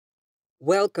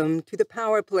Welcome to the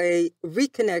Power Play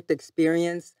Reconnect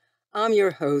Experience. I'm your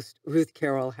host, Ruth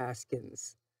Carol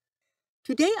Haskins.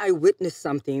 Today I witnessed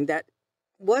something that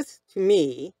was, to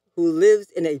me, who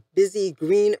lives in a busy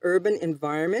green urban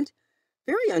environment,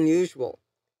 very unusual.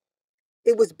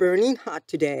 It was burning hot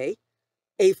today,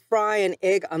 a fry and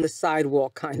egg on the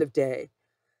sidewalk kind of day.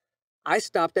 I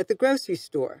stopped at the grocery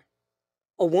store.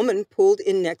 A woman pulled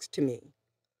in next to me.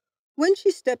 When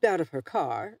she stepped out of her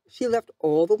car, she left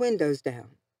all the windows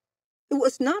down. It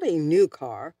was not a new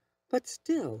car, but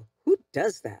still, who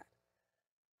does that?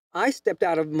 I stepped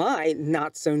out of my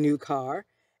not-so-new car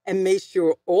and made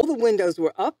sure all the windows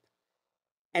were up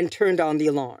and turned on the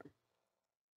alarm.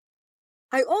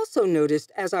 I also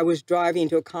noticed as I was driving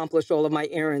to accomplish all of my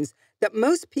errands that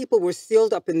most people were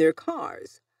sealed up in their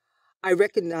cars. I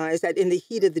recognized that in the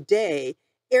heat of the day,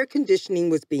 air conditioning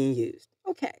was being used.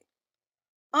 Okay.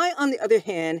 I, on the other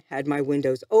hand, had my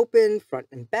windows open, front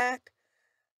and back.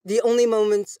 The only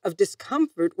moments of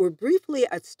discomfort were briefly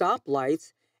at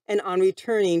stoplights and on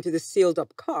returning to the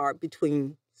sealed-up car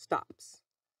between stops.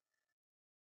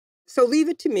 So leave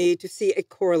it to me to see a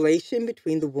correlation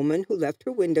between the woman who left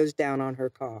her windows down on her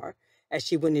car as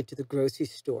she went into the grocery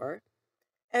store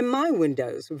and my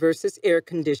windows versus air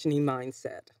conditioning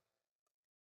mindset.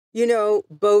 You know,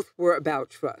 both were about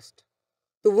trust.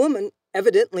 The woman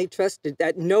evidently trusted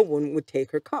that no one would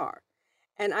take her car,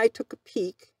 and I took a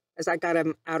peek as I got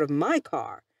out of my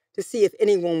car to see if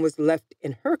anyone was left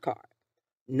in her car.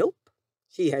 Nope,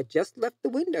 she had just left the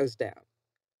windows down.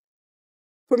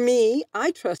 For me,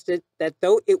 I trusted that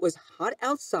though it was hot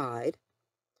outside,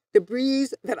 the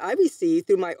breeze that I received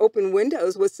through my open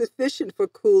windows was sufficient for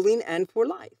cooling and for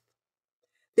life.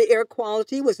 The air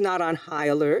quality was not on high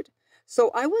alert, so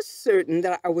I was certain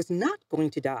that I was not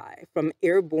going to die from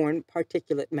airborne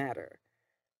particulate matter,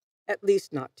 at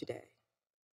least not today.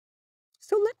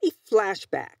 So let me flash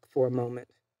back for a moment.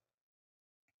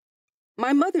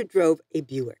 My mother drove a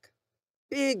Buick,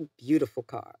 big, beautiful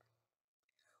car.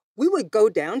 We would go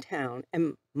downtown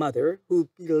and Mother, who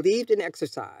believed in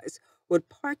exercise, would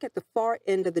park at the far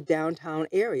end of the downtown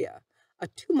area, a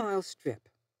 2-mile strip.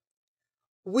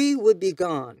 We would be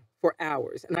gone for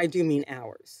hours, and I do mean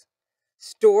hours.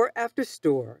 Store after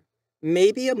store,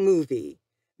 maybe a movie,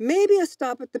 maybe a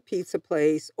stop at the pizza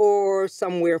place or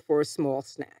somewhere for a small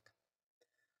snack.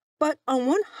 But on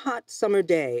one hot summer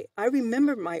day, I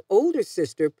remember my older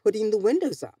sister putting the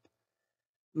windows up.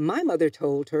 My mother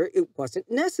told her it wasn't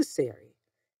necessary,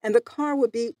 and the car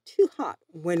would be too hot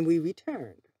when we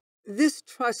returned. This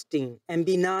trusting and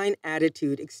benign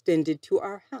attitude extended to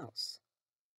our house.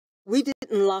 We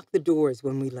didn't lock the doors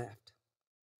when we left.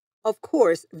 Of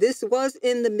course, this was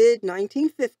in the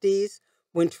mid-1950s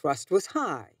when trust was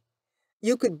high.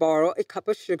 You could borrow a cup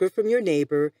of sugar from your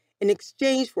neighbor in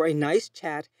exchange for a nice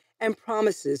chat and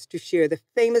promises to share the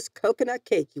famous coconut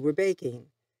cake you were baking.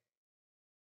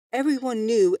 Everyone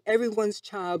knew everyone's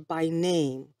child by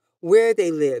name, where they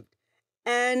lived,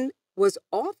 and was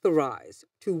authorized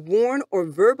to warn or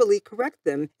verbally correct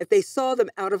them if they saw them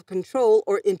out of control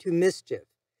or into mischief.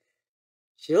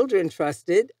 Children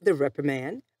trusted the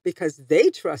reprimand because they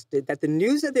trusted that the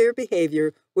news of their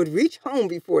behavior would reach home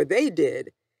before they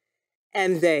did,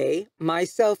 and they,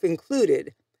 myself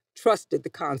included, trusted the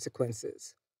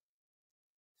consequences.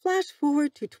 Flash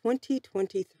forward to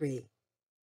 2023.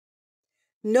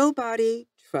 Nobody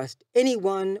trusts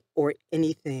anyone or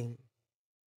anything.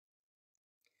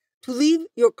 To leave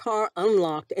your car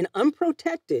unlocked and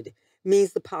unprotected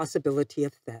means the possibility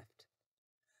of theft.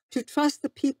 To trust the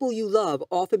people you love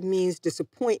often means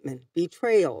disappointment,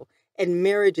 betrayal, and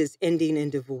marriages ending in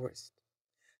divorce.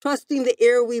 Trusting the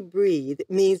air we breathe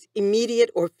means immediate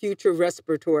or future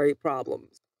respiratory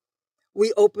problems.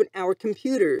 We open our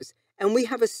computers and we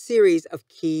have a series of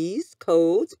keys,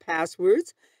 codes,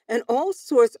 passwords, and all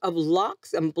sorts of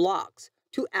locks and blocks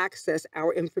to access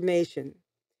our information.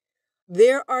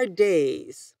 There are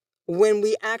days when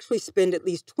we actually spend at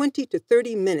least 20 to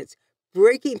 30 minutes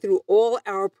breaking through all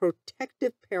our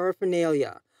protective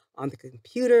paraphernalia on the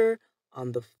computer,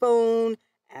 on the phone,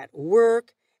 at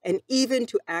work, and even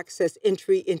to access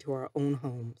entry into our own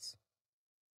homes.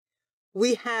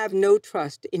 We have no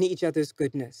trust in each other's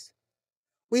goodness.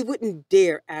 We wouldn't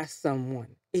dare ask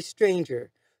someone, a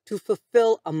stranger, to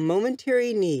fulfill a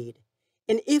momentary need,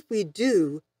 and if we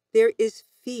do, there is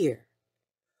fear.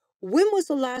 When was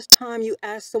the last time you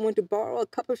asked someone to borrow a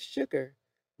cup of sugar?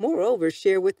 Moreover,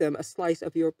 share with them a slice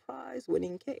of your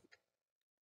prize-winning cake.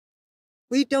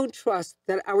 We don't trust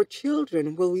that our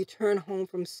children will return home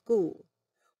from school.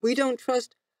 We don't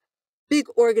trust big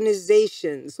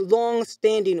organizations,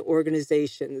 long-standing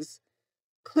organizations,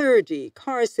 clergy,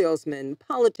 car salesmen,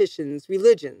 politicians,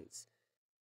 religions.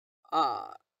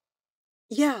 Uh,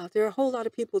 yeah, there are a whole lot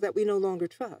of people that we no longer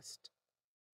trust.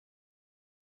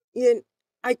 And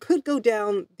I could go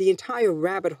down the entire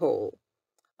rabbit hole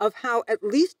of how, at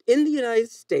least in the United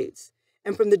States,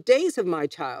 and from the days of my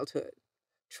childhood,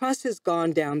 trust has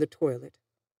gone down the toilet.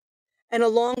 And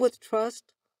along with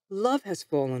trust, love has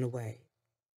fallen away.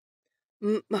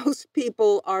 Most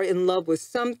people are in love with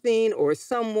something or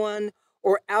someone,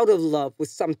 or out of love with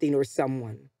something or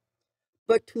someone.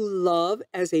 But to love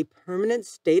as a permanent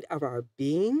state of our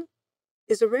being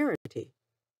is a rarity.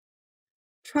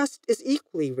 Trust is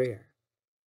equally rare.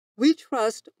 We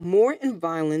trust more in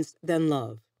violence than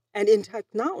love, and in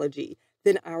technology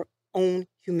than our own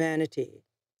humanity.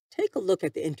 Take a look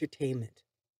at the entertainment.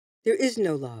 There is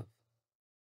no love,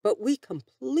 but we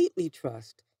completely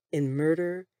trust in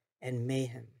murder and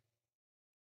mayhem.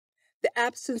 The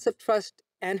absence of trust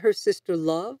and her sister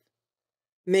love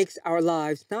makes our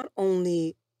lives not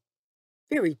only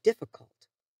very difficult,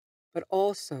 but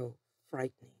also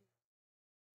frightening.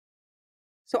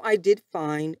 So I did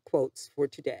find quotes for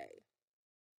today.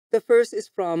 The first is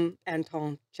from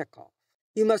Anton Chekhov.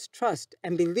 You must trust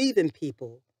and believe in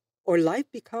people, or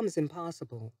life becomes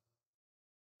impossible.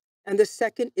 And the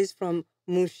second is from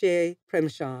Munshi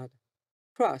Premchand.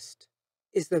 Trust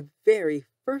is the very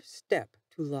first step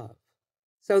to love.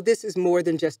 So this is more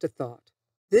than just a thought.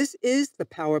 This is the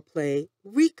Power Play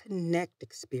Reconnect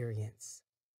experience.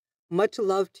 Much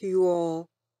love to you all.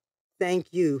 Thank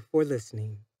you for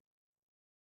listening.